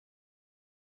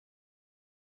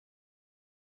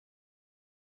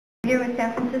here with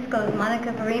San Francisco's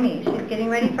Monica Perini. She's getting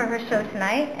ready for her show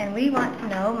tonight, and we want to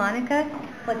know, Monica,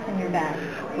 what's in your bag?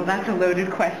 Well, that's a loaded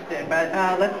question, but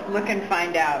let's look and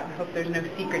find out. I hope there's no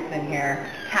secrets in here.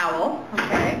 Towel,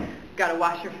 okay. Got to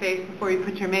wash your face before you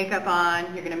put your makeup on.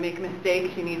 You're going to make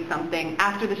mistakes. You need something.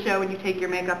 After the show, when you take your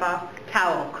makeup off,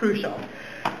 towel, crucial.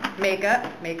 Makeup,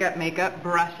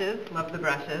 brushes, love the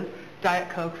brushes. Diet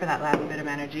Coke for that last bit of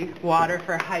energy. Water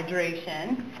for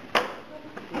hydration.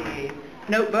 Let's see.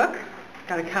 Notebook.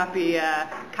 Got to copy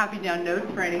down notes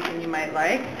for anything you might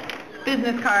like.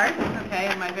 Business card, okay,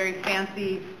 and my very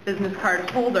fancy business card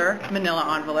holder,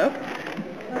 manila envelope.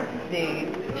 Let's see.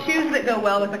 Shoes that go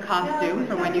well with a costume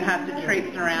for when you have to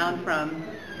traipse around from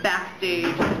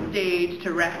backstage to stage to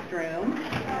restroom.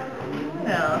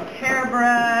 So,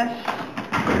 hairbrush,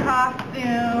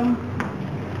 costume,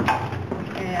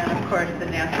 and of course the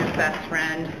dancer's best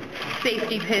friend,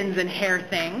 safety pins and hair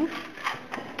things,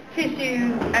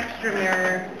 tissue, extra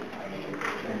mirror,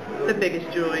 the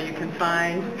biggest jewelry you can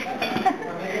find.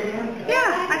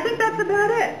 Yeah, I think that's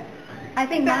about it. I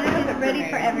think Monica's ready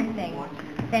for everything.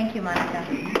 Thank you, Monica.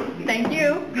 Thank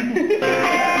you.